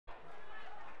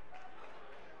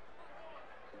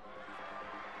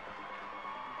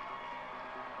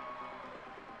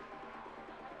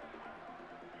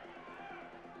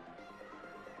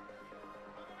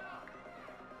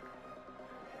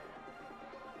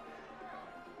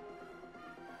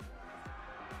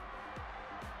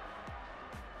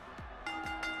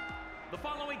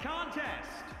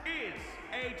contest is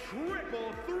a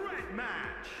triple threat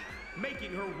match.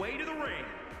 Making her way to the ring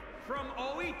from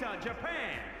Oita,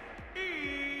 Japan,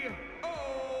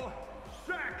 Io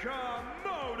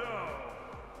Sakamoto.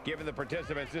 Given the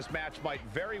participants, this match might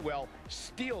very well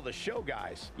steal the show,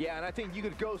 guys. Yeah, and I think you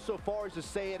could go so far as to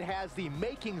say it has the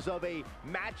makings of a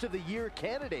Match of the Year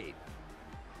candidate.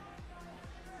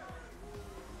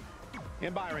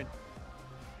 And Byron.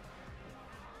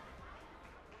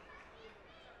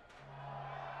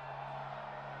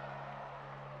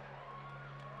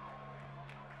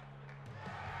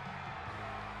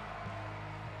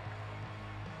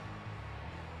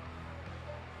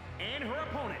 And her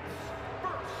opponents,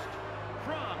 first,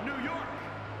 from New York,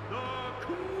 the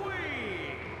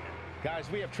Queen. Guys,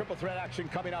 we have triple threat action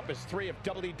coming up as three of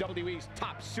WWE's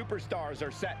top superstars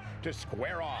are set to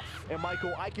square off. And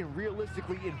Michael, I can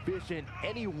realistically envision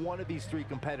any one of these three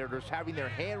competitors having their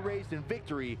hand raised in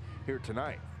victory here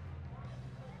tonight.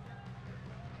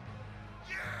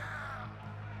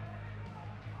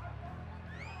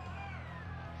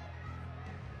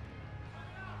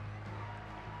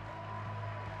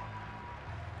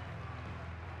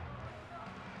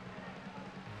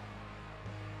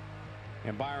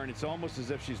 And Byron, it's almost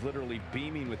as if she's literally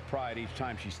beaming with pride each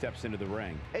time she steps into the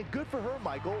ring. And good for her,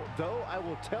 Michael, though I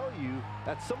will tell you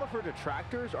that some of her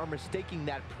detractors are mistaking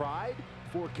that pride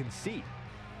for conceit.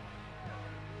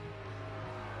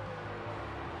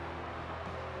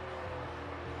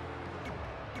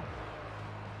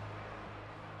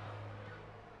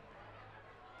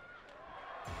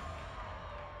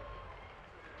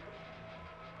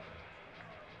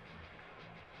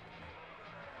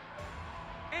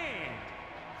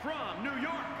 From New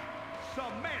York,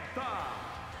 Samantha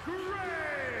Graves.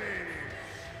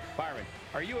 Byron,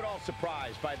 are you at all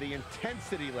surprised by the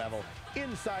intensity level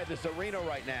inside this arena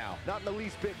right now? Not in the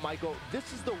least bit, Michael.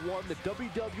 This is the one the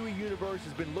WWA Universe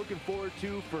has been looking forward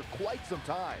to for quite some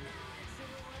time.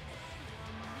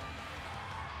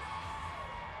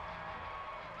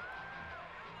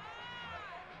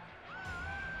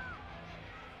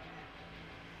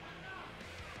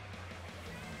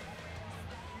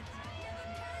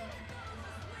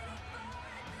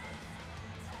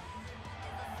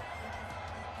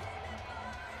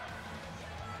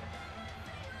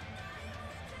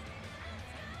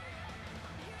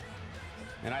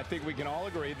 And I think we can all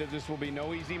agree that this will be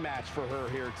no easy match for her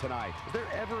here tonight. Is there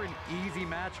ever an easy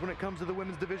match when it comes to the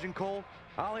women's division, Cole?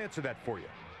 I'll answer that for you.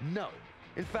 No.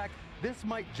 In fact, this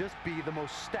might just be the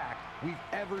most stacked we've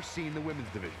ever seen the women's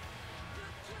division.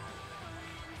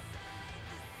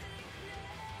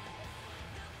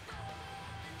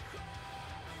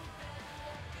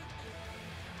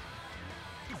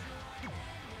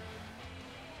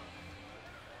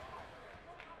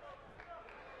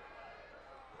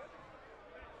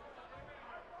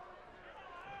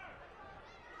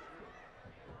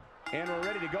 And we're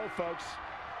ready to go, folks.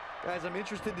 Guys, I'm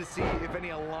interested to see if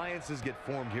any alliances get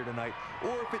formed here tonight,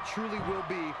 or if it truly will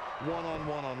be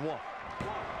one-on-one-on-one.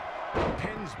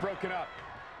 Pin's broken up.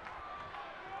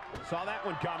 Saw that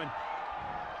one coming.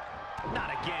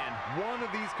 Not again. One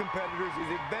of these competitors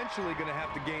is eventually going to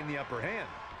have to gain the upper hand.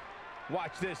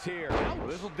 Watch this here. Well,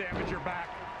 this will damage your back.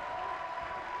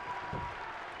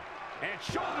 And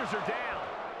shoulders are down.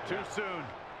 Too soon.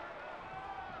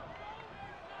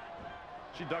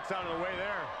 She ducks out of the way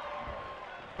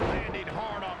there. Landing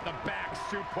hard off the back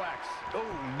suplex.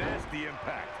 Oh, nasty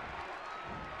impact.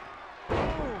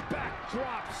 Oh,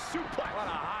 backdrop suplex. What a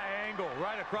high angle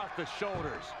right across the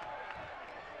shoulders.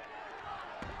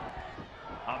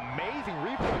 Amazing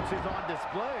reflexes on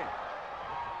display.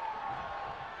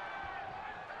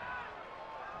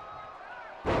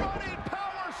 Running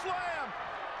power slam.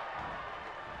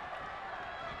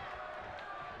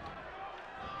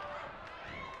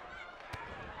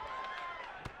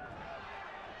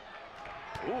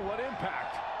 Ooh, what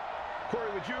impact.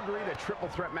 Corey, would you agree that triple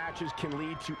threat matches can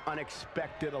lead to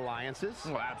unexpected alliances?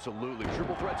 Well, absolutely.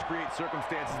 Triple threats create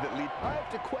circumstances that lead... I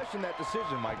have to question that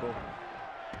decision, Michael.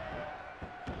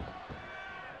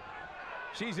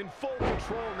 She's in full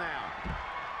control now.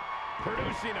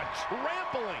 Producing a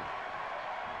trampling.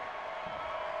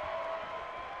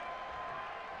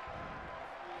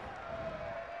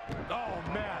 Oh,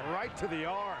 man, right to the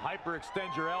arm.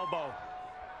 Hyperextend your elbow.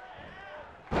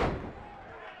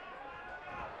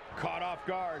 Caught off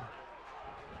guard.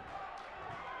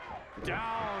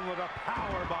 Down with a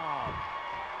power bomb.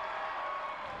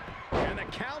 And the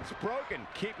count's broken,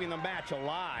 keeping the match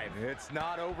alive. It's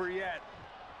not over yet.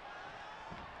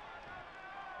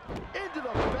 Into the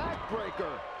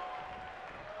backbreaker.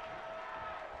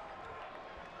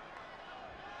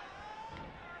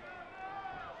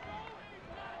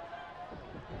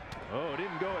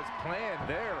 was planned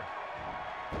there.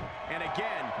 And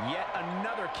again, yet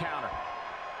another counter.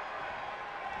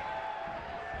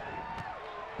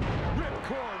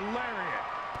 Ripcord lariat.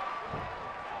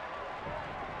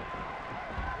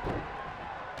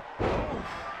 Oh.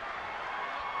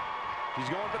 She's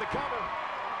going for the cover.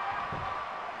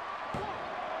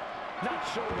 Not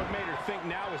sure what made her think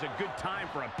now is a good time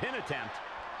for a pin attempt.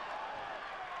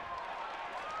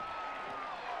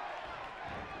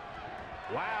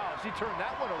 Wow, she turned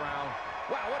that one around.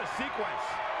 Wow, what a sequence.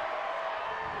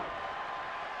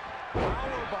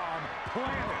 Powerbomb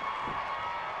planted.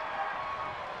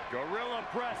 Gorilla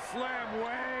press slam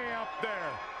way up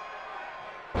there.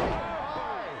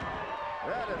 Oh,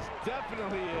 that is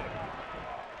definitely it.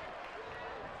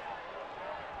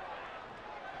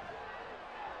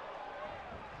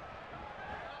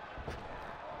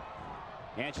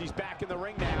 And she's back in the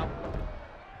ring now.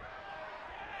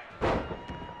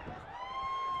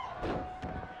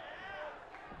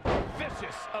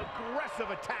 Vicious, aggressive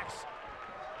attacks.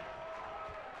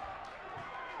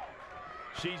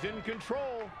 She's in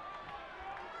control.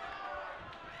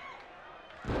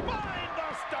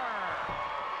 Spinebuster!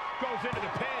 Goes into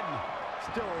the pin.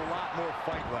 Still a lot more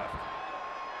fight left.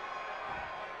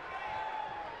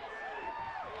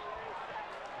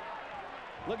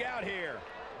 Look out here.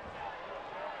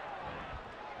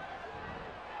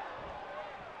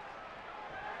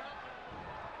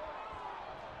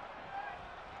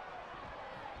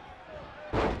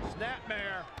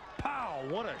 Snapmare. Pow,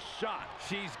 what a shot.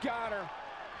 She's got her.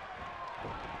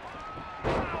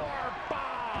 Power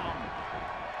bomb.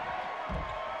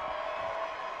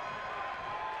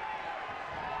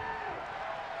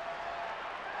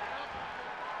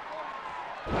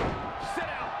 Sit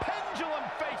out. Pendulum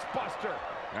face buster.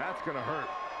 That's gonna hurt.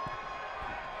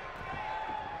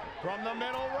 From the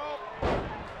middle rope.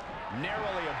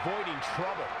 Narrowly avoiding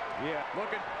trouble. Yeah,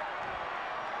 Look at.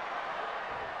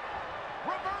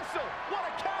 Reversal. What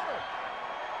a counter.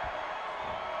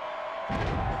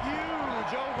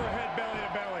 Huge overhead belly to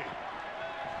belly.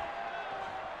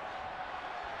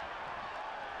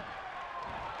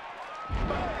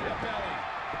 Belly to belly.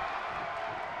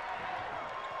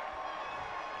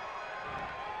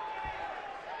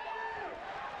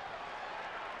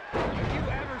 Have you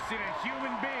ever seen a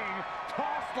human being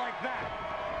tossed like that?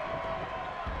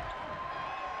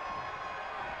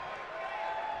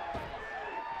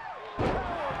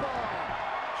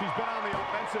 She's been on the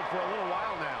offensive for a little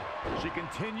while now. She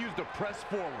continues to press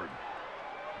forward.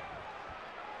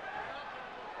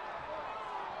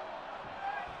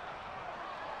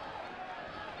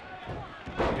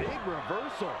 big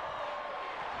reversal.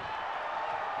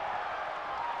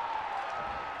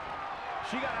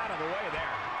 She got out of the way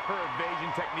there. Her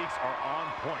evasion techniques are on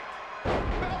point.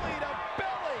 Belly to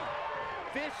belly.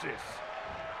 Vicious.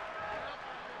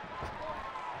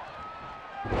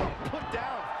 Put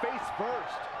down face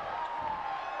first.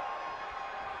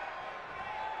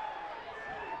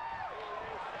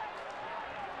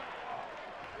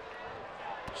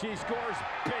 She scores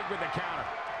big with the counter.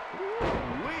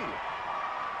 Ooh-wee.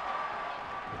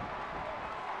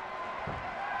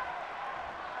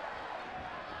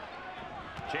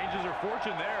 Changes her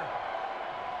fortune there.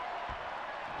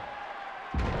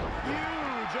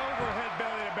 Huge overhead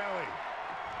belly to belly.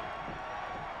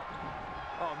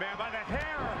 Oh man, by the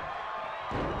hair.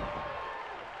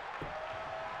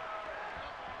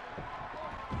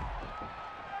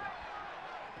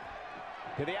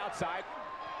 To the outside.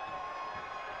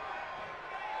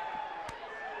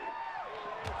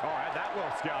 All right, that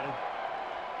well scouted.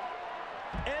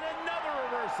 And another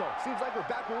reversal. Seems like we're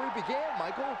back where we began,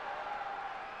 Michael.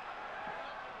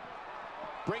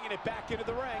 Bringing it back into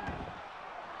the ring.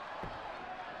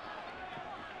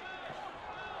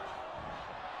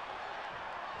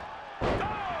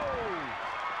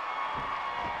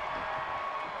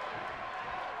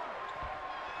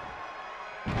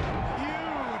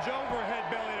 Huge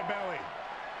overhead belly to belly.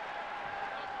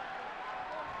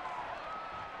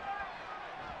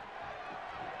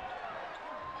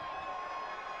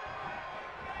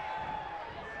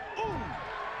 Ooh!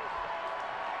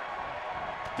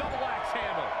 Double axe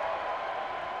handle.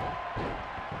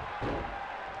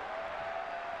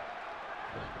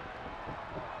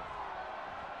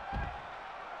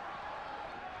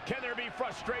 Can there be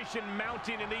frustration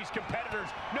mounting in these competitors,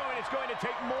 knowing it's going to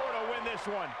take more to win this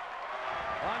one?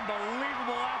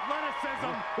 Unbelievable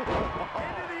athleticism.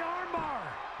 Into the armbar.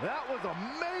 That was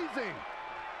amazing.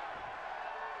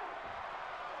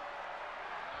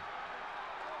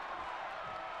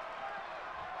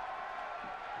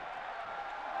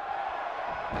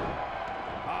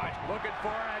 All right, looking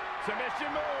for it.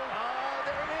 Submission move.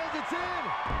 There it is. It's in.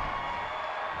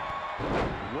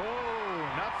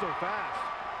 Whoa, not so fast.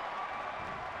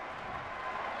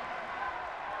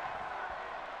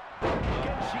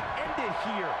 Can she end it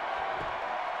here?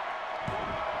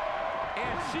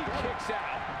 And she kicks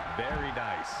out. Very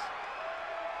nice.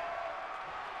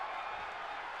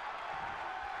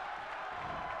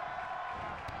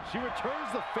 She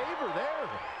returns the favor there.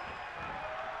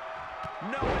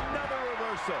 No, another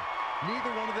reversal.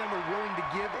 Neither one of them are willing to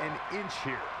give an inch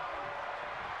here.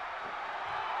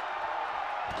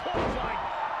 Clothesline.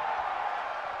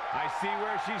 I see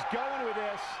where she's going with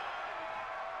this.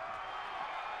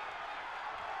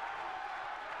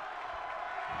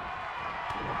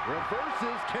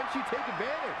 Reverses, can she take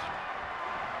advantage?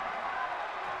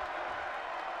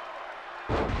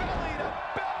 Belly to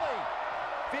belly.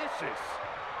 Vicious.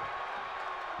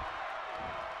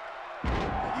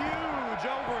 Huge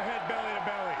overhead belly to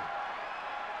belly.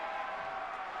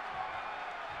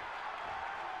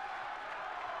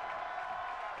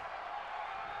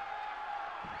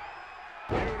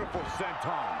 Beautiful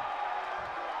senton.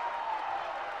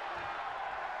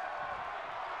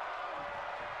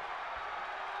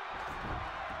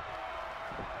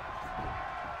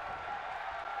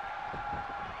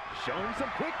 Showing some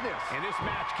quickness. And this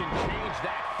match can change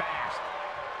that fast.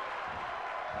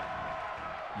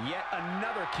 Yet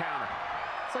another counter.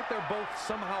 It's like they're both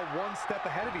somehow one step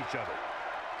ahead of each other.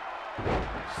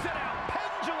 Sit out,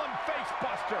 pendulum face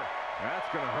buster. That's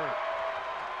gonna hurt.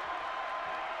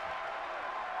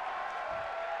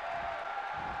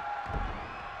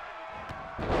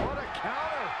 What a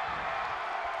counter.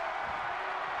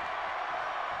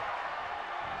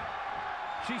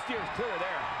 She steers clear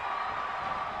there.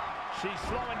 She's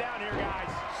slowing down here, guys.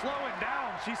 Slowing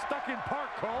down. She's stuck in park,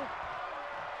 Cole.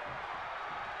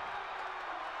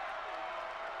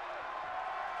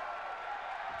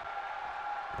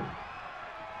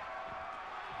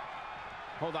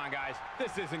 Hold on, guys.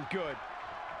 This isn't good.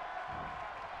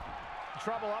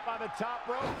 Trouble up on the top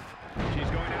rope. She's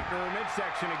going after her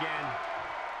midsection again.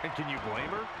 And can you blame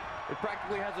her? It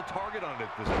practically has a target on it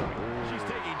at this point. She's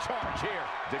taking charge here.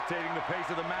 Dictating the pace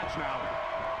of the match now.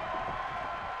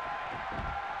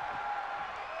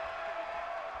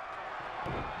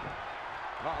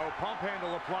 Uh-oh, pump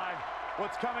handle applied.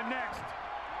 What's coming next?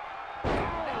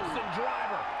 Nelson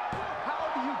driver. How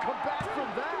do you come back from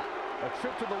that? A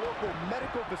trip to the local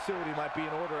medical facility might be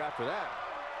in order after that.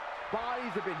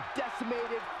 Bodies have been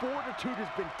decimated, fortitude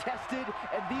has been tested,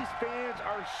 and these fans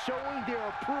are showing their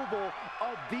approval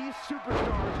of these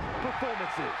superstars'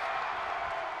 performances.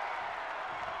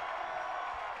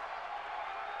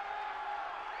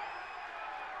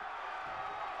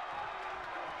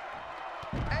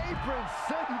 Apron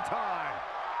senton.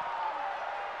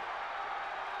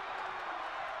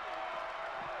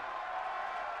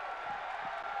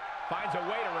 Finds a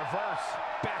way to reverse.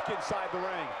 Back inside the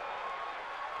ring.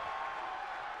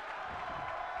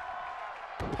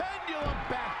 Pendulum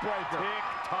backbreaker.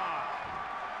 Tick-tock.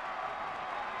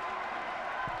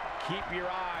 Keep your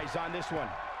eyes on this one.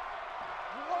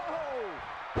 Whoa!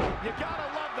 You gotta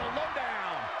love the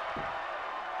lowdown.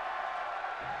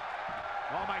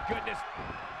 Oh my goodness.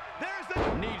 There's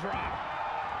the knee drop.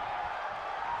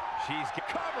 She's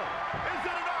cover. Is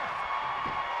it enough?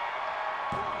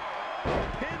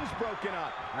 Pin's broken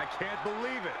up. I can't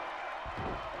believe it.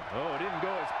 Oh, it didn't go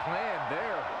as planned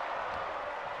there.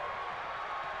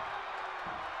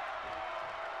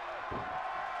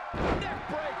 Neck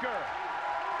breaker.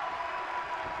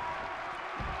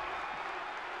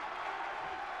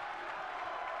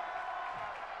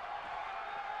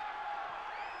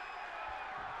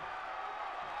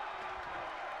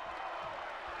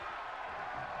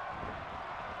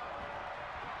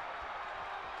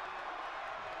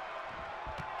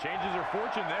 Changes her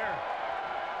fortune there.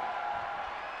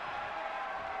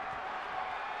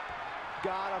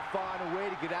 Gotta find a way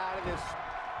to get out of this.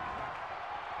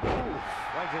 Oof,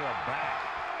 right to the back.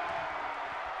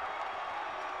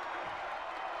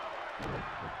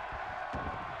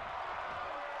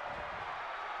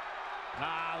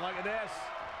 Ah, look at this.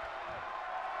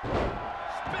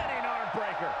 Spinning arm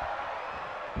breaker.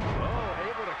 Oh,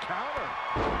 able to counter.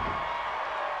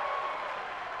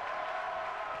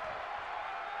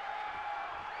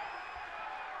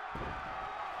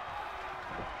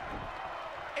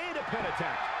 Into pin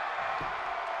attempt.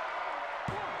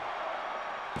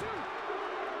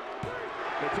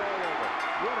 It's all over.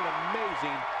 What an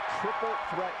amazing triple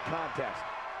threat contest.